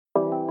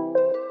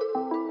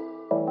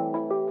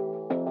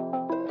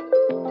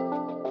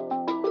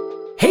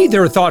Hey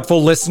there,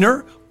 thoughtful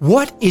listener.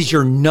 What is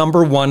your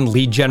number one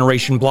lead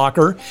generation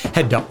blocker?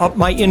 Head to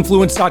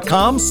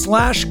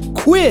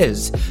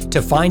upmyinfluence.com/quiz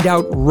to find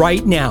out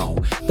right now.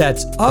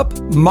 That's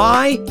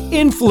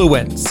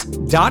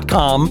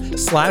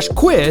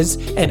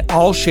upmyinfluence.com/quiz, and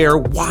I'll share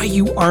why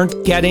you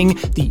aren't getting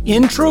the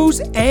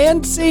intros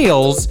and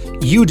sales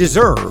you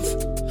deserve.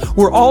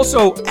 We're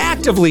also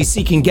actively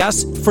seeking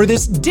guests for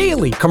this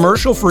daily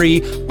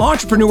commercial-free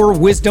entrepreneur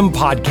wisdom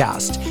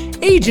podcast.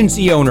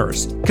 Agency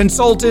owners,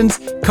 consultants,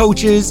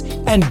 coaches,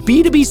 and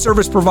B2B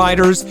service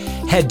providers,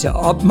 head to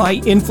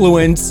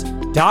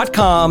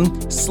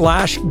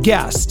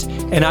upmyinfluence.com/guest.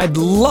 And I'd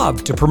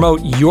love to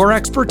promote your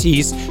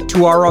expertise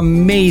to our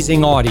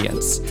amazing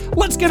audience.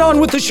 Let's get on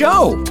with the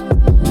show.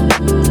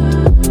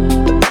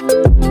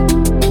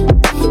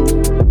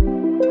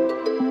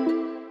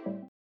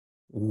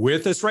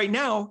 With us right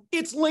now,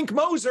 it's Link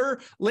Moser.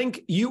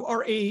 Link, you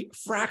are a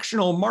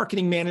fractional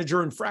marketing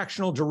manager and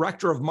fractional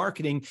director of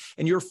marketing,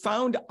 and you're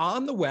found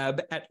on the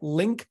web at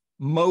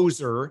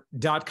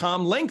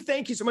linkmoser.com. Link,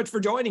 thank you so much for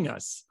joining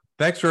us.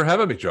 Thanks for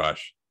having me,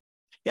 Josh.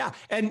 Yeah,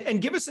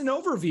 and give us an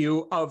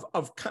overview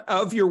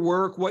of your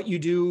work, what you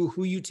do,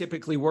 who you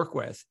typically work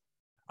with.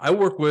 I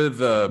work with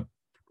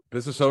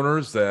business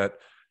owners that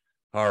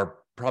are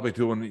probably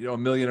doing $1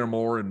 million or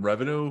more in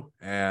revenue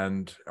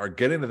and are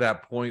getting to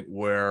that point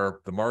where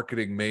the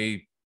marketing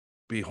may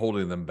be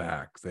holding them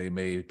back. They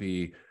may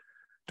be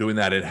doing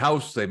that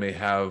in-house. They may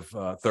have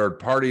a third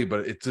party,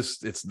 but it's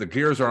the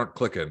gears aren't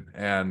clicking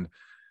and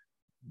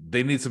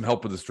they need some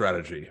help with the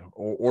strategy,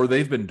 or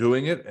they've been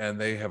doing it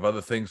and they have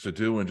other things to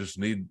do and just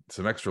need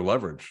some extra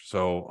leverage.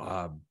 So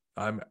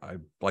I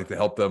like to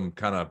help them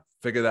kind of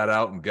figure that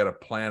out and get a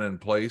plan in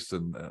place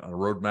and a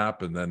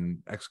roadmap and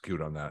then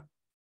execute on that.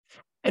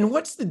 And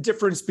what's the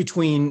difference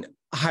between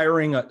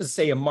hiring a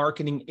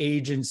marketing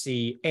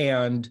agency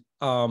and,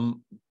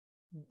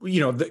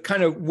 the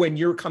kind of when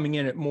you're coming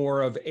in at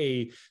more of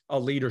a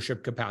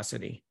leadership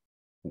capacity?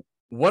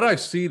 What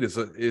I've seen is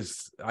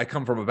I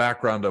come from a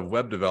background of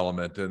web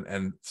development,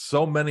 and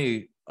so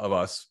many of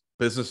us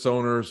business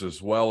owners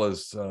as well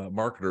as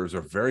marketers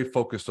are very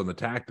focused on the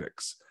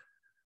tactics.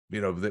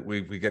 That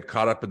we get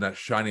caught up in that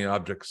shiny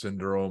object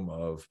syndrome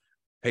of,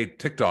 hey,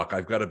 TikTok,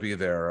 I've got to be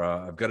there.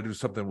 I've got to do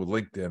something with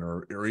LinkedIn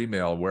or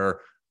email,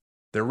 where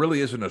there really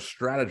isn't a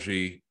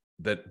strategy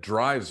that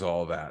drives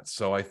all that.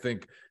 So I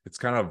think it's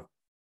kind of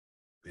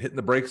hitting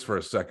the brakes for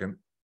a second,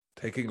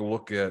 taking a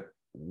look at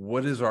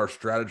what is our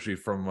strategy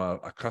from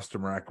a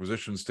customer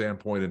acquisition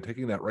standpoint and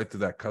taking that right to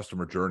that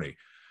customer journey.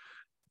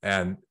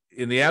 And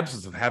in the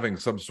absence of having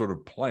some sort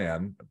of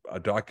plan, a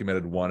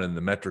documented one in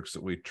the metrics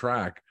that we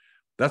track,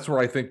 that's where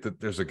I think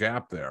that there's a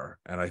gap there.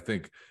 And I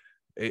think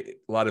a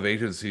lot of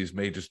agencies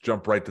may just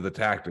jump right to the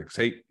tactics.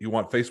 Hey, you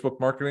want Facebook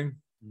marketing?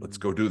 Let's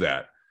go do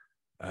that,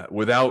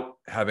 without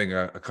having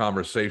a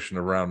conversation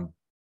around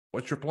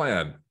what's your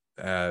plan.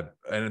 And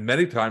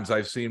many times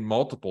I've seen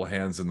multiple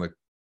hands in the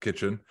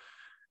kitchen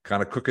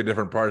kind of cooking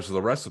different parts of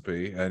the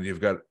recipe. And you've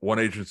got one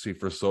agency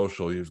for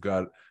social, you've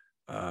got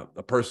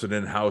a person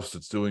in-house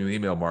that's doing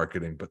email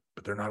marketing, but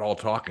they're not all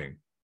talking.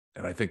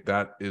 And I think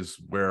that is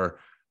where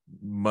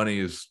money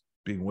is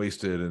being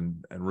wasted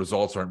and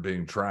results aren't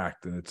being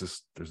tracked. And it's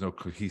just, there's no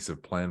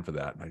cohesive plan for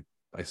that. And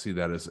I see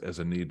that as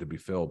a need to be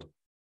filled.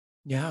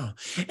 Yeah.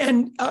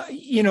 And,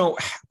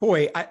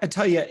 boy, I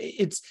tell you,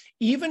 it's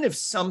even if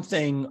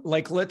something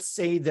like, let's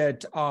say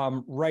that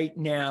right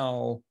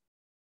now,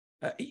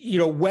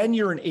 when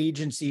you're an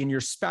agency and your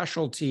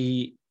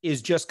specialty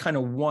is just kind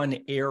of one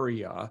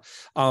area,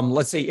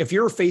 let's say if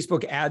you're a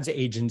Facebook ads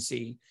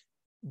agency,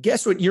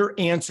 guess what your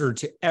answer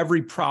to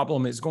every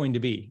problem is going to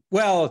be?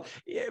 Well,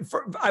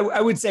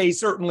 I would say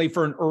certainly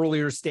for an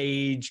earlier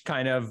stage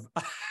kind of,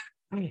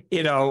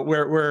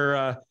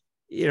 where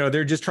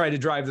they're just trying to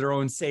drive their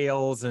own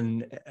sales.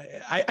 And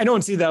I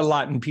don't see that a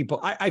lot in people.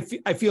 I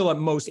feel that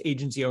most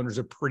agency owners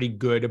are pretty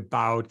good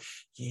about,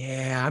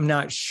 I'm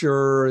not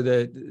sure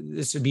that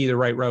this would be the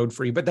right road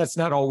for you, but that's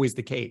not always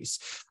the case.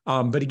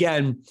 But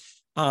again,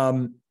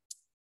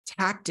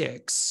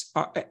 tactics,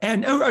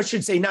 and I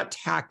should say not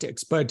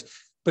tactics, but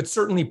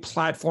certainly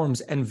platforms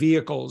and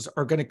vehicles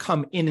are going to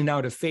come in and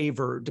out of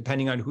favor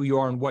depending on who you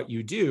are and what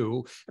you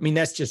do. I mean,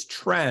 that's just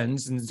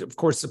trends. And of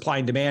course, supply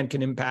and demand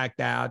can impact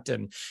that,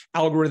 and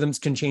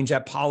algorithms can change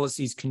that,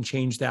 policies can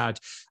change that.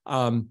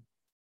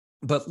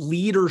 But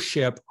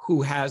leadership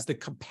who has the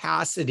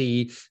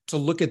capacity to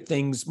look at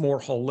things more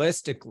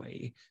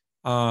holistically,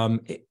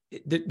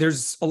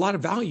 there's a lot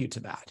of value to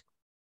that.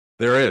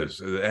 There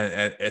is,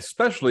 and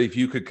especially if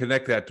you could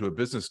connect that to a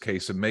business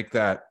case and make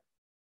that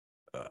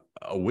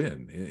a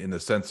win in the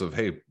sense of,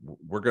 hey,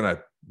 we're going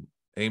to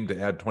aim to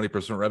add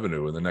 20%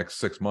 revenue in the next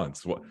 6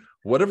 months.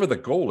 Whatever the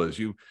goal is,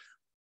 you've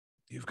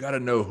got to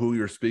know who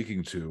you're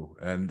speaking to.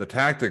 And the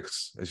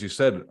tactics, as you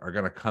said, are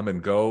going to come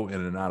and go in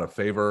and out of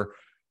favor.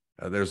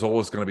 There's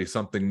always going to be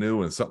something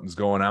new and something's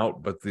going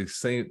out, but the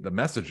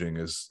messaging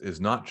is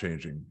not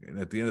changing. And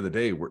at the end of the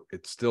day,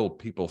 it's still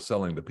people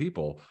selling to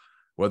people,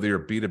 whether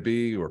you're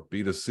B2B or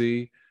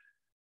B2C.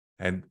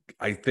 And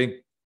I think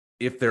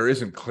if there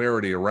isn't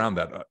clarity around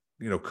that,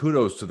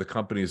 kudos to the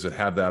companies that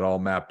have that all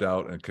mapped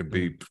out and can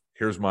be,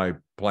 here's my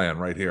plan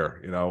right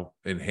here,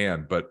 in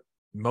hand. But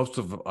most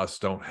of us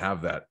don't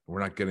have that. We're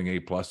not getting A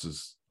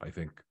pluses, I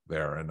think,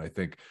 there. And I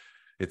think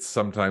it's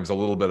sometimes a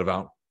little bit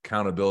of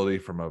accountability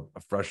from a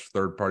fresh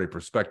third party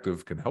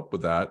perspective can help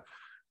with that.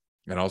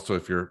 And also,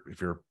 if you're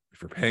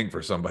paying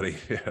for somebody,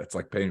 it's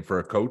like paying for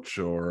a coach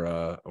or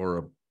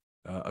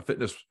a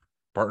fitness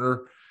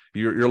partner.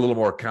 You're a little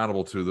more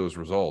accountable to those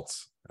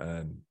results.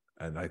 And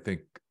I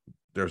think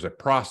there's a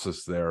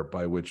process there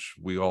by which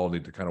we all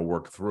need to kind of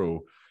work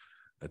through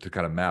to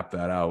kind of map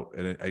that out.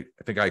 And I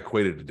think I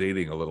equated to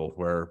dating a little,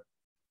 where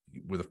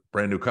with a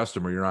brand new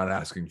customer, you're not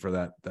asking for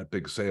that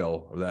big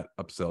sale or that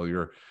upsell.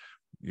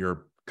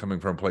 You're coming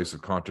from a place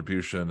of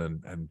contribution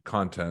and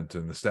content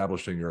and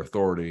establishing your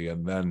authority.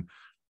 And then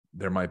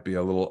there might be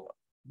a little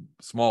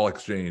small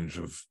exchange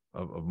of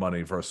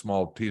money for a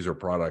small teaser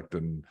product.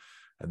 And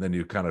then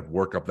you kind of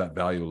work up that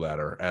value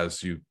ladder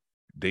as you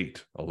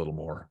date a little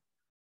more.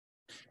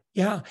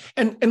 Yeah.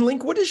 And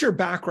Link, what is your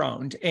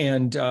background?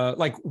 And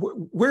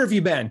where have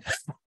you been?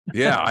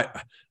 Yeah,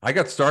 I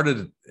got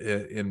started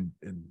in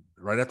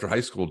right after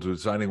high school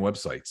designing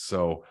websites.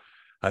 So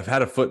I've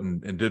had a foot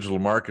in digital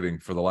marketing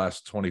for the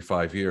last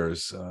 25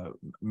 years,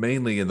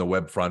 mainly in the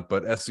web front,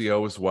 but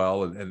SEO as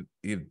well. And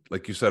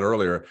like you said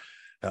earlier,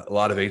 a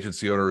lot of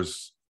agency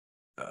owners,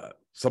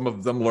 some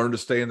of them learned to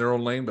stay in their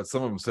own lane, but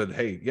some of them said,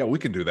 hey, yeah, we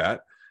can do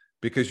that.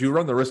 Because you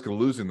run the risk of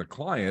losing the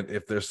client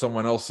if there's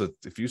someone else that,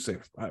 if you say,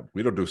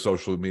 we don't do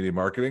social media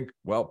marketing,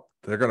 well,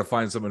 they're going to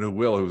find someone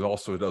who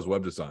also does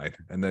web design,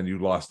 and then you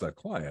lost that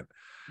client.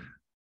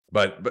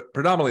 But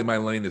predominantly my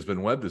lane has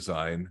been web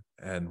design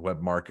and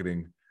web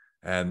marketing.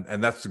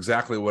 And that's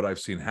exactly what I've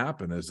seen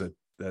happen, is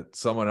that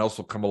someone else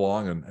will come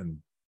along and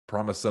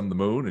promise them the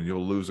moon, and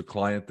you'll lose a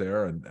client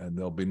there, and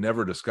there'll be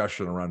never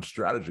discussion around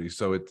strategy.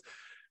 So it's,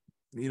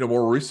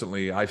 more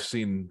recently, I've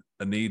seen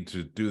a need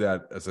to do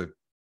that as a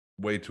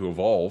way to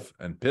evolve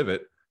and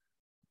pivot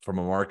from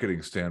a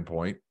marketing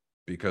standpoint,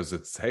 because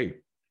it's, hey,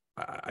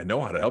 I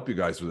know how to help you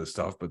guys with this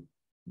stuff, but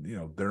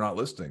they're not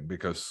listening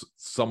because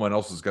someone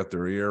else has got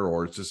their ear,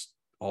 or it's just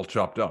all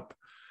chopped up.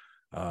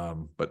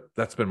 But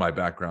that's been my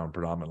background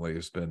predominantly,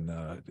 has been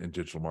in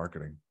digital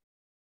marketing.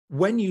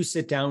 When you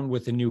sit down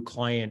with a new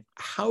client,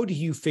 how do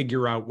you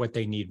figure out what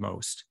they need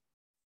most?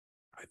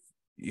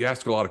 You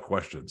ask a lot of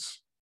questions.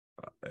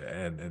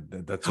 And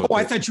that's okay.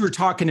 I thought you were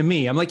talking to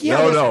me. I'm like, yeah,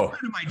 no.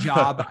 Part of my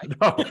job.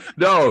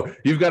 no,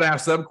 you've got to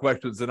ask them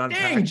questions and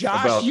unpack. Dang,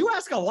 Josh, you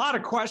ask a lot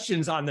of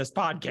questions on this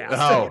podcast.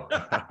 No,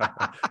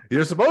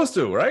 you're supposed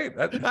to, right?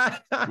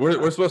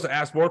 We're supposed to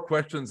ask more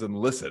questions and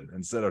listen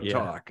instead of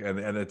talk. And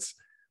it's,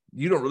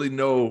 you don't really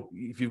know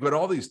if you've got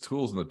all these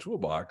tools in the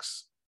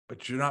toolbox,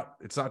 but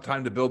it's not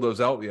time to build those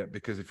out yet.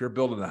 Because if you're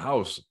building a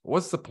house,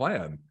 what's the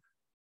plan?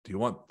 Do you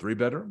want 3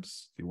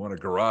 bedrooms? Do you want a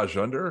garage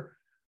under?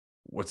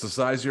 What's the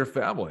size of your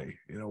family?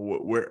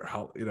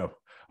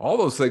 All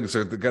those things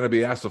are going to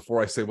be asked before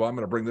I say, well, I'm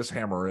going to bring this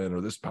hammer in or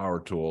this power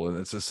tool. And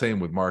it's the same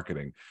with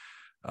marketing.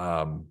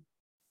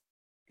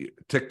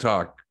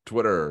 TikTok,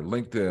 Twitter,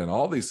 LinkedIn,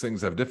 all these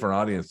things have different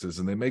audiences,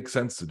 and they make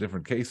sense to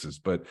different cases.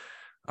 But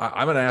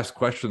I'm going to ask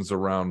questions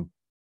around,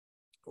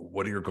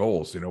 what are your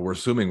goals? We're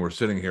assuming we're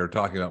sitting here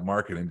talking about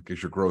marketing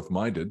because you're growth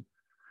minded,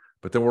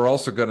 but then we're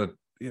also going to,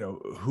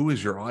 who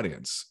is your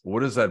audience?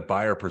 What does that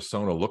buyer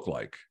persona look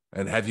like?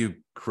 And have you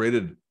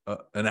created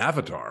an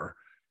avatar?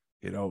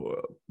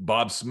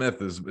 Bob Smith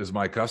is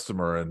my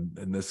customer,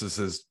 and this is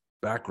his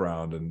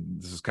background,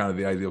 and this is kind of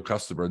the ideal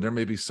customer. And there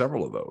may be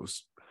several of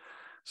those.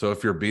 So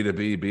if you're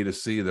B2B,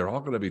 B2C, they're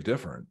all going to be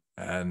different.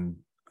 And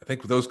I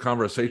think those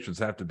conversations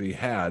have to be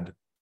had.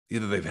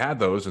 Either they've had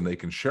those and they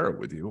can share it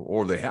with you,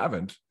 or they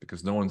haven't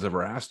because no one's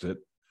ever asked it.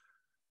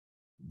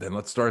 Then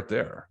let's start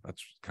there.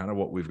 That's kind of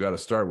what we've got to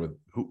start with.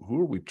 Who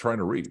are we trying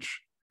to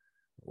reach?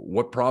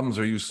 What problems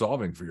are you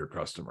solving for your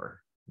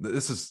customer?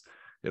 This is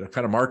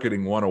kind of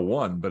marketing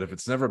 101, but if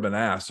it's never been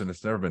asked and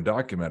it's never been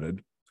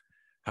documented,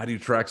 how do you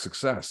track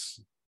success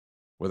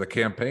with a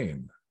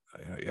campaign?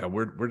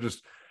 We're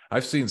just,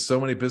 I've seen so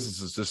many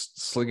businesses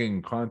just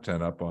slinging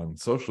content up on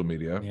social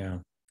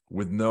media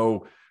with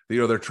no,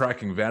 they're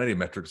tracking vanity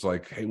metrics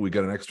like, hey, we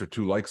got an extra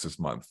 2 likes this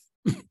month.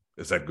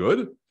 Is that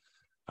good?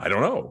 I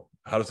don't know.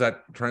 How does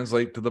that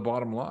translate to the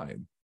bottom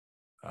line?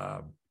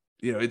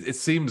 It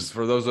seems,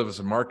 for those of us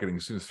in marketing,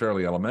 seems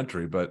fairly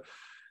elementary, but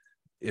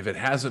if it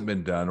hasn't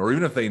been done, or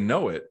even if they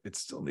know it, it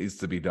still needs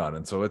to be done.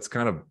 And so let's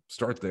kind of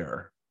start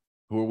there.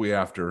 Who are we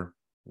after?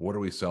 What are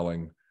we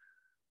selling?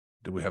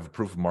 Do we have a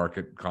proof of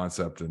market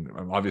concept? And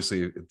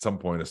obviously, at some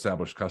point,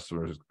 established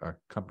customers,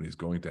 companies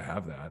going to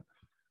have that.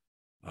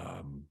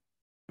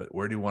 But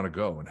where do you want to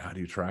go, and how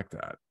do you track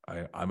that?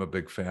 I'm a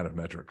big fan of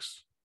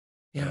metrics.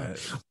 Yeah.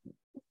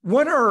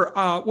 What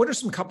are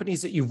some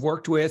companies that you've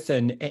worked with,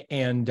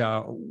 and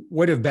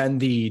what have been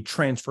the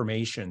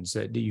transformations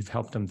that you've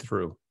helped them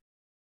through?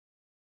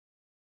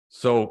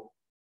 So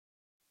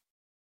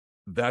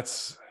I'm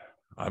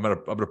gonna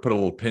put a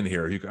little pin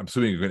here. I'm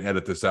assuming you can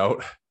edit this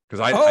out, because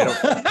I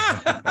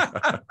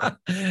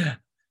don't.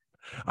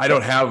 I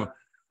don't have,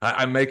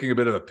 I'm making a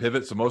bit of a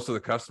pivot. So most of the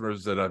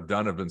customers that I've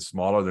done have been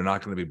smaller. They're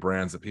not going to be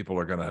brands that people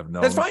are going to have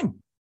known. That's fine.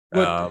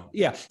 But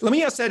yeah, let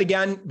me ask that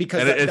again,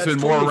 because it's been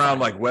more totally around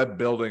fine. like web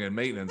building and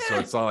maintenance. So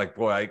it's not like,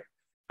 boy,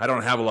 I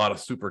don't have a lot of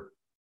super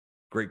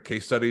great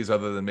case studies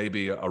other than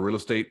maybe a real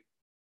estate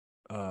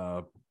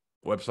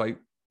website.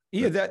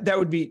 Yeah, that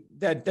would be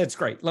that's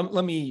great.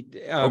 Let me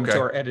Okay. to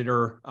our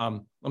editor.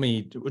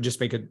 We'll just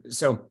make it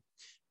so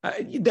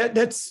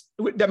that's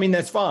I mean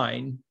that's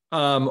fine.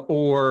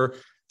 Or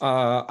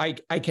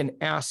I can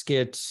ask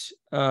it.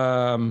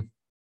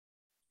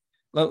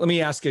 Let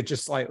me ask it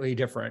just slightly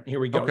different. Here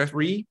we go. Okay.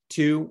 3,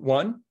 2,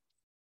 1.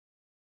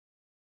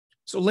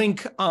 So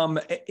Link,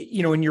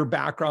 in your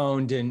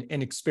background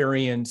and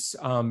experience,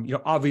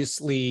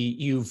 obviously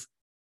you've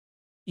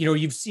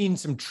seen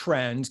some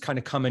trends kind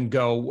of come and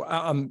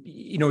go.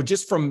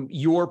 Just from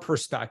your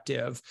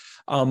perspective,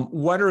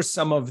 what are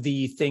some of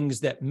the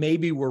things that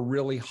maybe were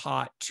really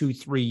hot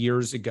 2-3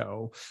 years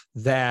ago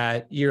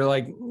that you're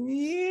like,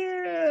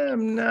 yeah,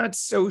 I'm not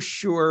so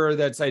sure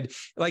that's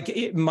like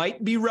it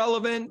might be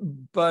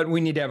relevant, but we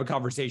need to have a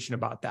conversation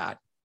about that.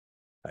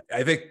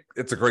 I think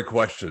it's a great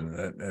question.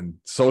 And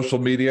social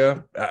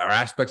media, or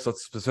aspects,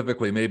 let's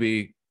specifically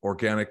maybe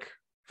organic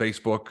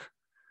Facebook,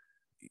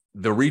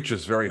 the reach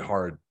is very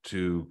hard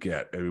to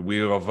get. I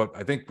mean,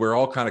 I think we're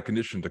all kind of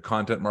conditioned to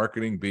content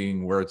marketing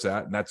being where it's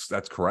at, and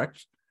that's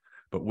correct.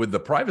 But with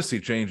the privacy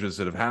changes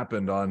that have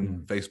happened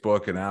on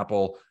Facebook and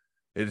Apple,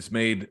 it has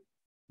made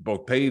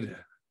both paid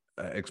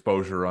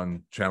exposure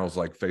on channels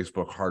like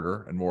Facebook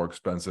harder and more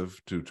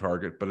expensive to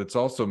target, but it's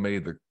also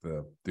made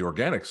the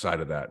organic side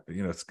of that.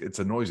 It's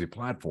a noisy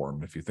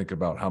platform if you think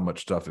about how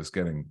much stuff is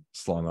getting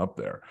slung up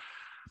there.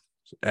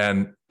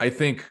 And I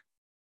think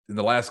in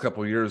the last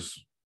couple of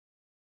years,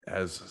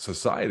 as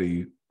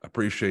society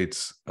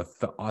appreciates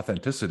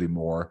authenticity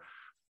more,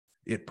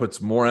 it puts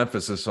more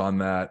emphasis on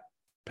that,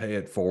 pay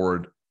it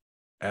forward,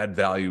 add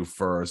value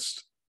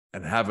first,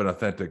 and have an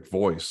authentic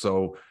voice.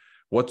 So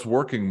what's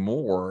working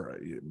more,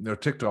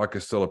 TikTok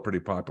is still a pretty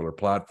popular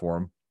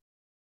platform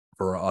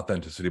for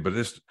authenticity, but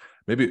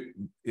maybe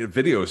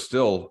video is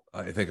still,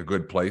 I think, a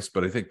good place.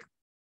 But I think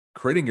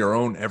creating your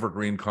own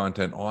evergreen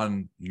content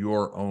on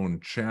your own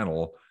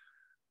channel,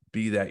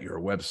 be that your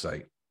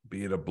website,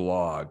 be it a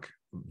blog,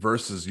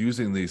 versus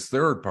using these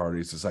third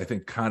parties is, I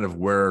think, kind of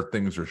where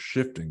things are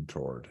shifting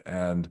toward.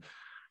 And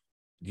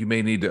you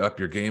may need to up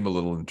your game a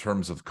little in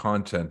terms of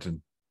content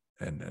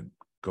and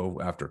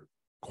go after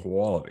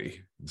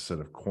quality instead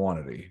of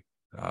quantity.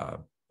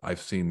 I've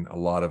seen a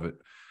lot of it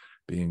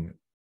being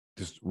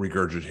just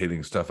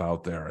regurgitating stuff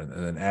out there and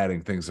then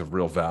adding things of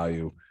real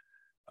value.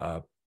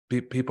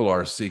 People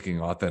are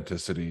seeking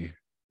authenticity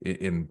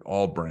in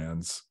all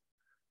brands.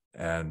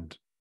 And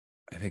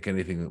I think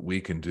anything that we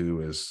can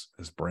do as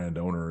brand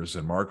owners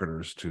and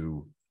marketers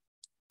to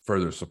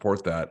further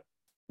support that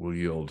will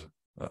yield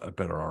a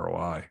better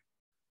ROI.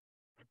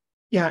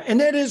 Yeah,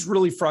 and that is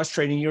really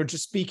frustrating. You're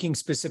just speaking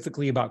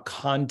specifically about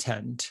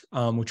content,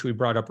 which we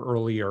brought up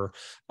earlier.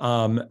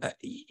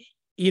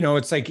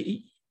 It's like,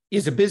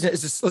 as a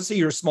business, let's say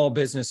you're a small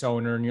business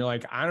owner and you're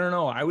like, I don't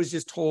know, I was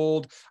just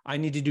told I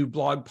need to do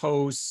blog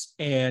posts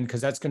and because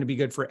that's going to be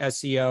good for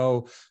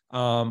SEO.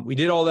 We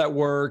did all that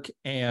work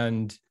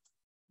and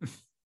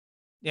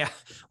yeah,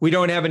 we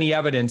don't have any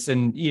evidence,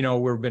 and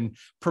we've been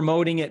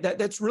promoting it.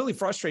 That's really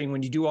frustrating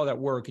when you do all that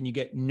work and you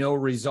get no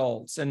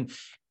results. And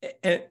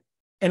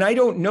I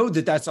don't know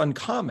that that's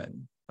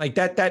uncommon. Like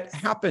that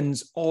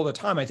happens all the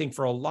time. I think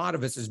for a lot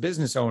of us as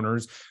business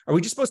owners, are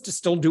we just supposed to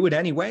still do it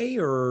anyway,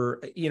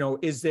 or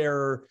is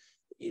there?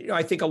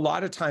 I think a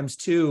lot of times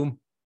too,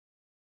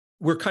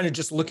 we're kind of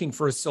just looking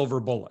for a silver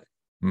bullet.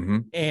 Mm-hmm.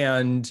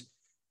 And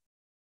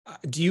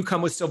do you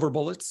come with silver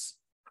bullets?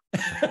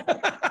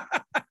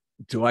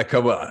 Do I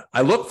come?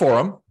 I look for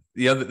them.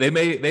 They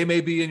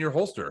may be in your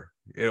holster.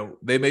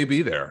 They may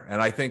be there, and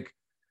I think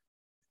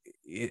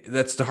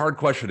that's the hard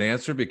question to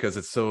answer because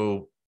it's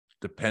so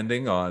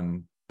depending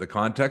on the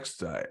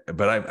context. But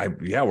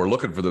we're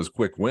looking for those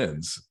quick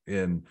wins.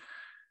 And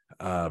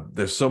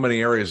there's so many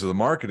areas of the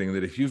marketing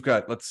that if you've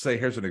got, let's say,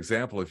 here's an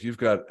example: if you've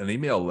got an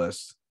email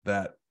list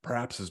that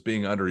perhaps is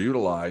being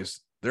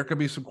underutilized, there can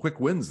be some quick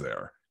wins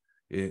there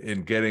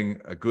in getting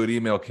a good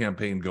email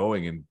campaign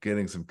going and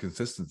getting some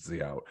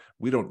consistency out.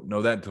 We don't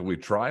know that until we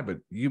try, but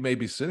you may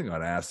be sitting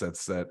on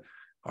assets that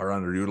are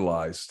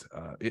underutilized.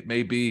 It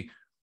may be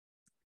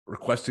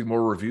requesting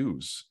more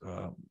reviews,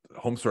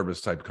 home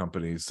service type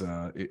companies.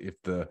 If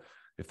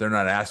they're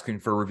not asking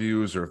for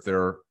reviews, or if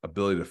their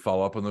ability to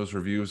follow up on those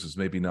reviews is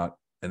maybe not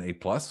an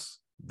A+,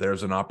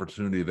 there's an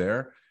opportunity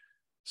there.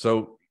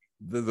 So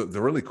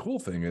the really cool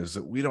thing is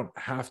that we don't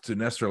have to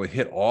necessarily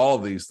hit all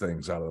of these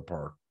things out of the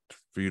park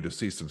for you to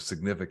see some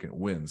significant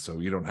wins. So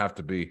you don't have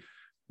to be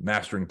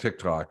mastering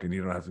TikTok, and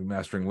you don't have to be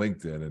mastering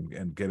LinkedIn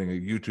and getting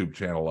a YouTube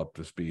channel up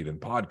to speed and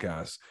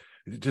podcasts.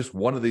 It's just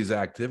one of these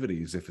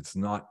activities, if it's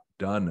not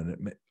done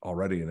and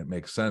it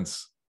makes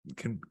sense,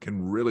 can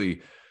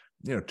really,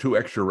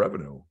 2x your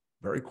revenue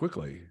very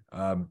quickly.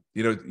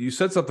 You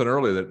said something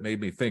earlier that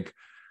made me think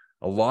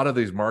a lot of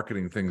these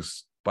marketing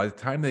things, by the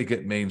time they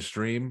get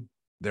mainstream,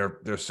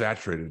 they're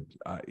saturated.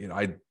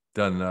 I've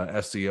done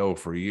SEO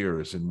for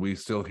years, and we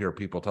still hear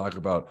people talk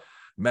about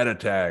meta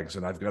tags,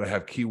 and I've got to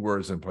have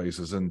keywords in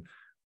places. And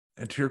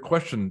to your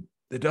question,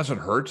 it doesn't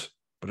hurt,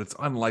 but it's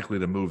unlikely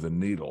to move the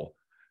needle.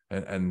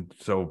 And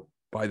so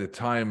by the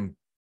time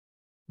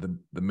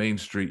the Main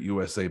Street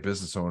USA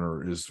business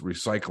owner is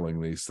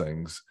recycling these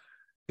things,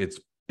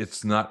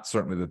 it's not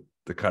certainly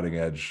the cutting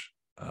edge.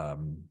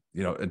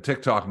 And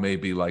TikTok may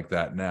be like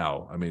that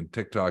now. I mean,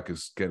 TikTok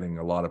is getting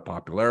a lot of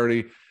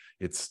popularity.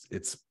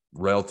 It's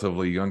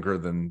relatively younger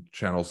than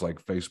channels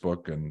like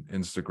Facebook and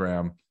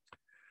Instagram,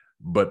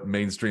 but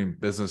mainstream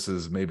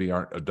businesses maybe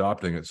aren't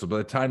adopting it. So by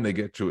the time they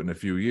get to it in a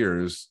few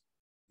years,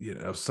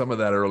 some of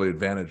that early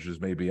advantage is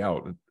maybe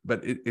out.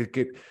 But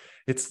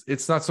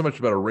it's not so much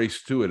about a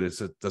race to it.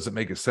 Does it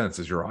make sense?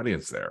 Is your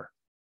audience there?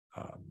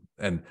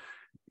 And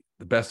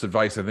the best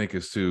advice, I think,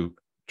 is to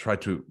try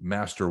to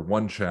master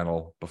one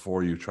channel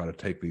before you try to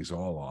take these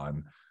all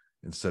on,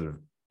 instead of,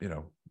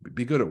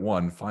 be good at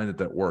one, find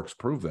that works,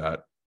 prove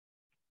that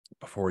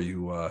before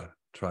you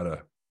try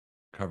to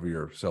cover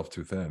yourself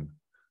too thin.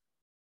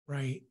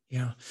 Right.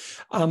 Yeah.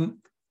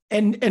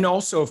 And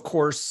also, of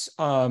course,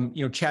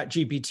 Chat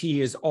GPT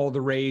is all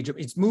the rage.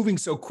 It's moving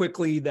so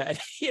quickly that,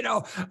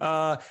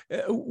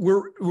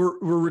 we're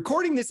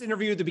recording this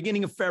interview at the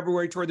beginning of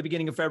February, toward the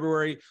beginning of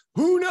February.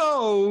 Who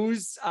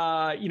knows?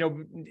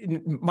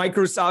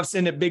 Microsoft's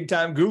in it big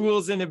time.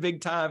 Google's in it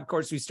big time. Of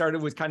course, we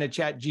started with kind of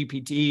Chat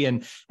GPT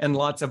and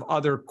lots of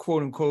other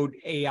quote unquote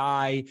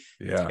AI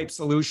type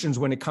solutions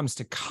when it comes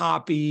to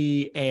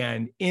copy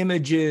and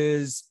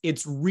images.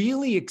 It's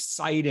really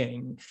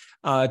exciting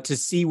to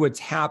see what's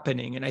happening.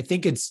 And I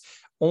think it's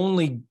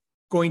only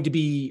going to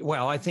be,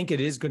 I think it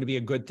is going to be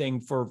a good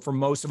thing for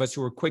most of us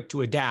who are quick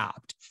to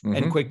adapt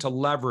and quick to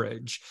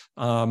leverage.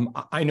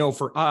 I know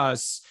for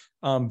us,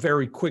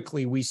 very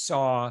quickly, we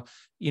saw,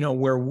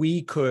 where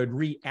we could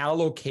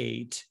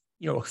reallocate,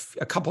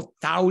 a couple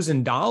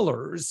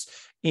 $1,000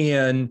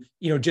 in,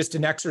 just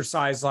an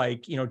exercise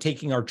like,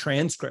 taking our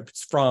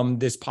transcripts from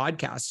this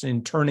podcast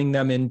and turning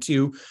them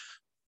into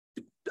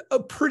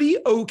a pretty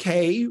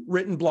okay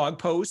written blog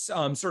post.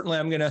 Certainly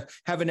I'm going to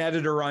have an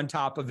editor on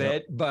top of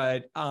it,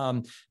 but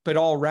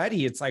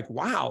already it's like,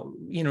 wow,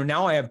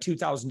 now I have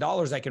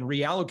 $2,000 I can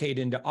reallocate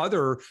into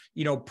other,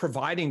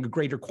 providing a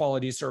greater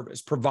quality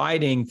service,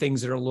 providing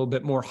things that are a little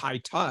bit more high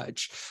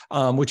touch,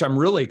 which I'm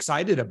really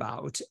excited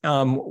about.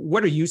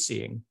 What are you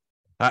seeing?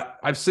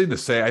 I've seen the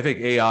same. I think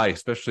AI,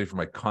 especially from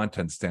a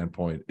content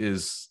standpoint,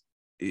 is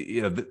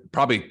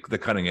probably the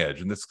cutting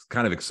edge, and it's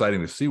kind of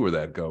exciting to see where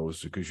that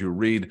goes, because you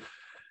read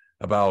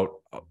about,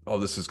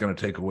 this is going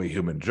to take away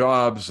human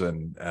jobs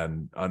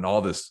and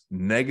all this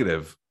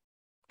negative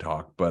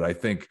talk. But I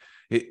think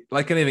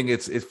like anything,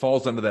 it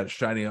falls under that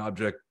shiny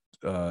object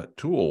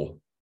tool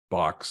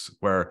box,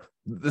 where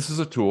this is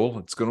a tool,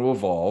 it's going to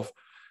evolve.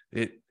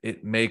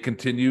 It may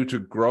continue to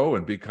grow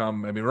and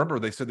become, remember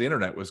they said the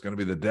internet was going to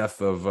be the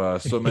death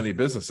of so many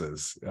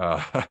businesses.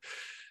 So I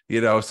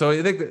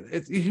think that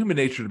it's human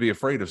nature to be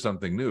afraid of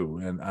something new.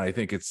 And I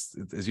think it's,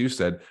 as you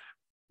said,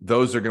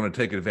 those are going to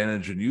take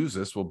advantage and use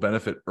this will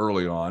benefit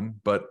early on,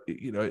 but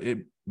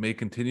it may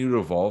continue to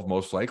evolve,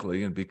 most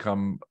likely, and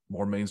become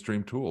more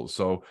mainstream tools.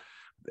 So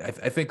I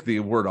think the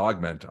word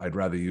augment I'd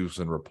rather use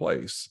than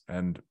replace.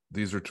 And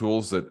these are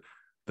tools that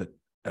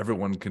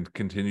everyone can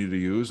continue to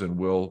use and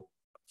will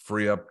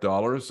free up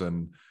dollars.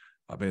 And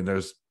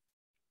there's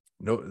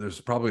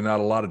probably not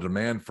a lot of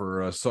demand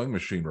for a sewing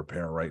machine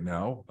repair right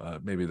now.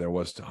 Maybe there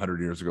was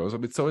 100 years ago.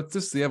 So it's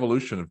just the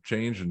evolution of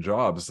change and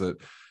jobs that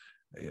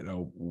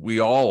we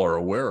all are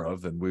aware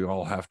of, and we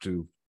all have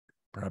to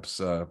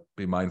perhaps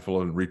be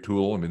mindful and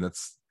retool.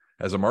 That's,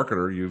 as a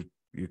marketer,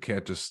 you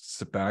can't just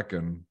sit back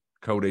and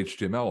code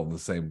HTML in the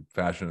same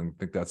fashion and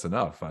think that's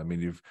enough.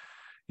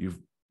 You've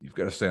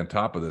got to stay on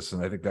top of this,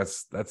 and I think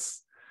that's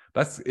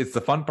it's the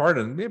fun part.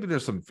 And maybe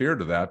there's some fear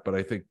to that, but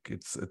I think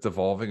it's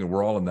evolving, and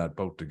we're all in that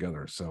boat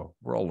together. So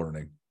we're all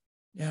learning.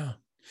 Yeah.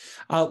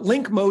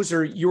 Link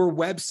Moser, your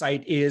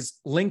website is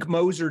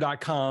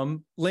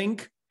linkmoser.com.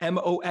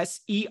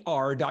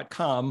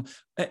 Moser.com.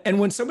 And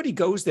when somebody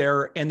goes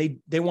there and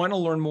they want to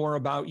learn more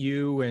about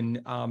you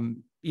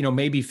and,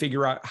 maybe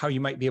figure out how you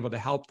might be able to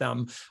help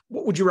them,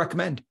 what would you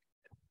recommend?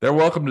 They're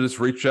welcome to just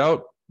reach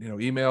out,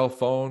 email,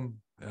 phone.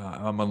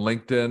 I'm on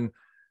LinkedIn.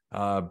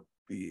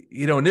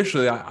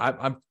 Initially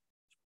I'm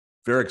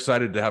very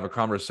excited to have a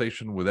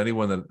conversation with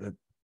anyone that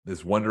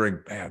is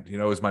wondering, man,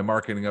 is my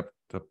marketing up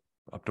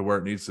to where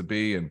it needs to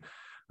be? And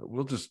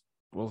we'll just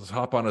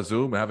hop on a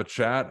Zoom and have a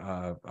chat.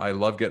 I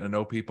love getting to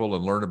know people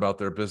and learn about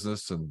their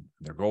business and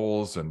their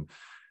goals. And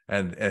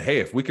hey,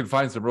 if we can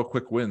find some real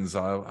quick wins,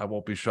 I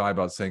won't be shy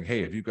about saying,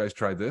 hey, have you guys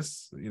tried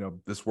this?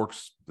 This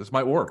works. This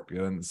might work.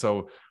 And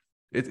so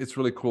it's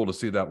really cool to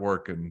see that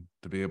work and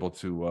to be able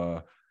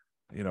to,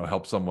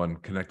 help someone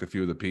connect a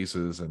few of the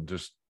pieces and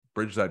just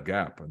bridge that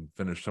gap and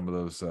finish some of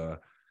those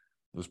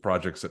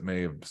projects that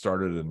may have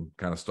started and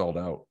kind of stalled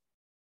out.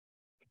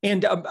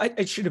 And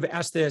I should have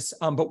asked this,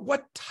 but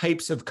what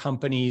types of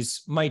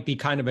companies might be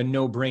kind of a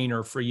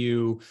no-brainer for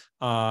you?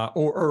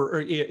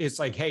 Or it's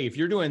like, hey, if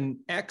you're doing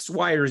X,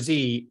 Y, or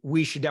Z,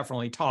 we should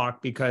definitely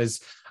talk because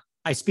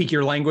I speak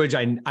your language.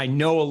 I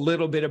know a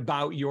little bit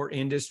about your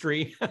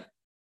industry.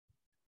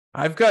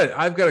 I've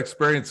got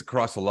experience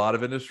across a lot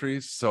of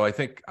industries, so I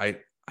think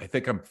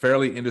I'm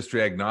fairly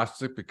industry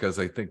agnostic because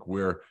I think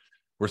we're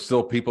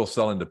still people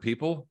selling to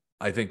people.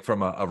 I think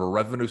from a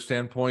revenue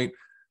standpoint,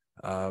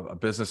 a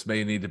business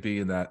may need to be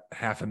in that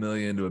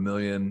 $500,000 to $1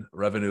 million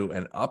revenue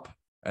and up,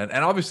 and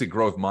obviously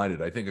growth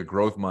minded. I think a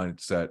growth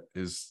mindset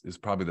is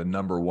probably the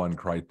number one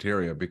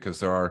criteria because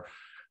there are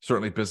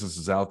certainly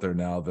businesses out there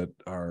now that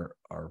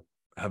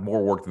have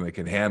more work than they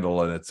can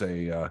handle, and it's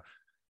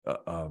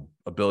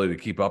ability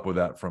to keep up with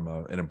that from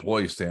an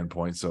employee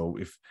standpoint. So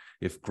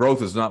if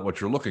growth is not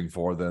what you're looking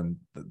for, then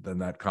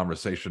that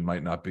conversation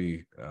might not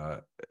be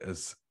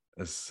as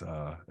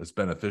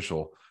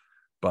beneficial.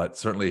 But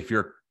certainly, if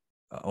you're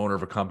owner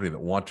of a company that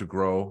want to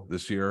grow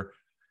this year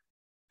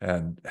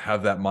and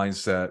have that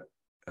mindset,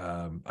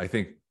 I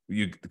think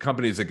the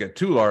companies that get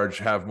too large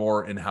have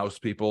more in-house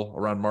people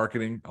around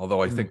marketing.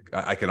 Although I think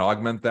I can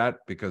augment that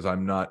because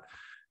I'm not.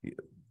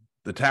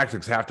 The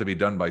tactics have to be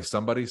done by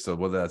somebody. So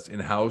whether that's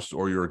in-house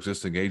or your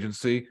existing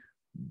agency,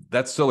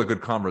 that's still a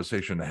good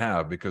conversation to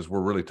have because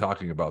we're really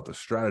talking about the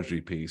strategy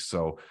piece.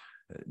 So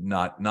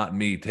not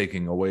me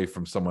taking away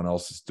from someone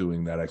else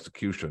doing that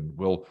execution.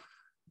 We'll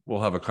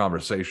have a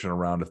conversation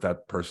around if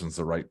that person's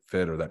the right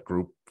fit or that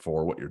group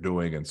for what you're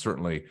doing. And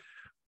certainly,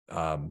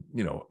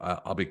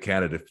 I'll be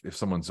candid if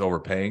someone's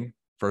overpaying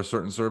for a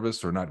certain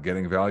service or not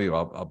getting value,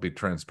 I'll be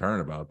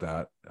transparent about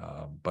that.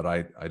 But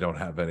I don't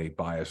have any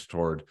bias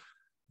toward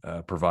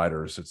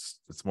providers.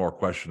 It's more a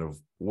question of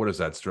what is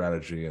that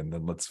strategy, and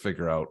then let's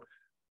figure out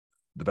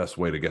the best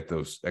way to get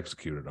those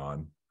executed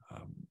on,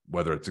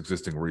 whether it's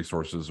existing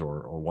resources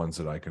or ones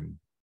that I can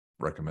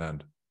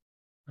recommend.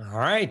 All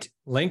right.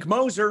 Link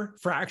Moser,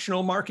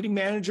 fractional marketing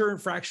manager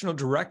and fractional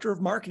director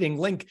of marketing.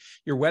 Link,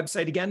 your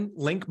website again,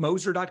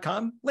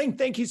 linkmoser.com. Link,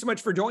 thank you so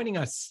much for joining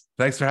us.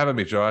 Thanks for having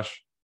me,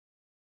 Josh.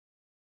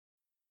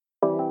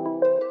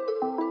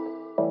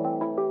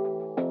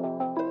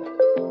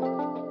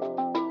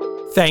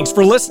 Thanks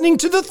for listening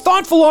to the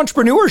Thoughtful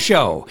Entrepreneur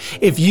Show.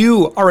 If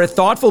you are a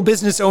thoughtful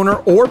business owner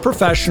or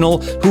professional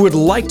who would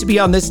like to be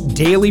on this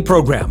daily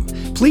program,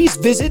 please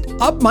visit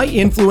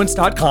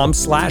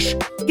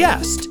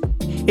upmyinfluence.com/guest.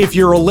 If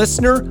you're a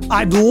listener,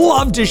 I'd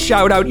love to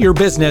shout out your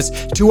business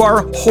to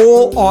our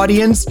whole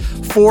audience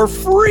for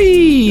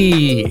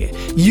free.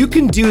 You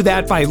can do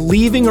that by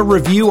leaving a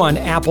review on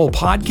Apple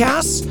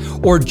Podcasts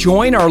or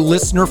join our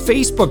listener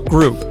Facebook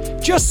group.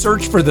 Just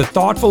search for The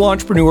Thoughtful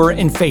Entrepreneur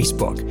in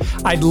Facebook.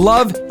 I'd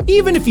love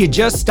even if you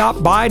just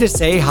stop by to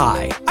say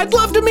hi. I'd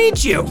love to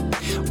meet you.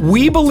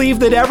 We believe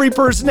that every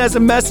person has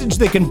a message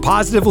that can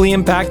positively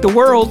impact the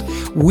world.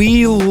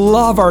 We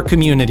love our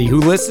community who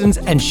listens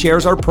and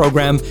shares our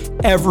program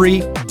every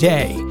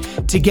day.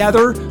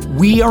 Together,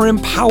 we are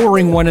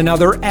empowering one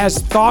another as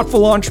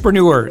thoughtful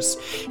entrepreneurs.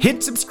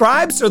 Hit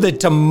subscribe so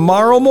that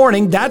tomorrow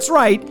morning, that's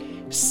right,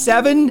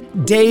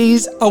 7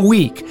 days a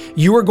week,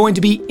 you are going to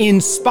be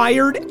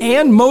inspired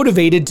and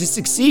motivated to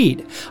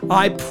succeed.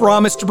 I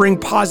promise to bring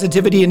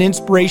positivity and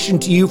inspiration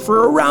to you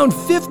for around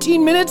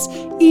 15 minutes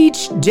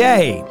each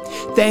day.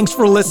 Thanks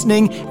for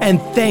listening,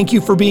 and thank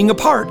you for being a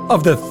part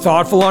of the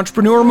Thoughtful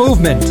Entrepreneur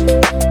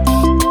Movement.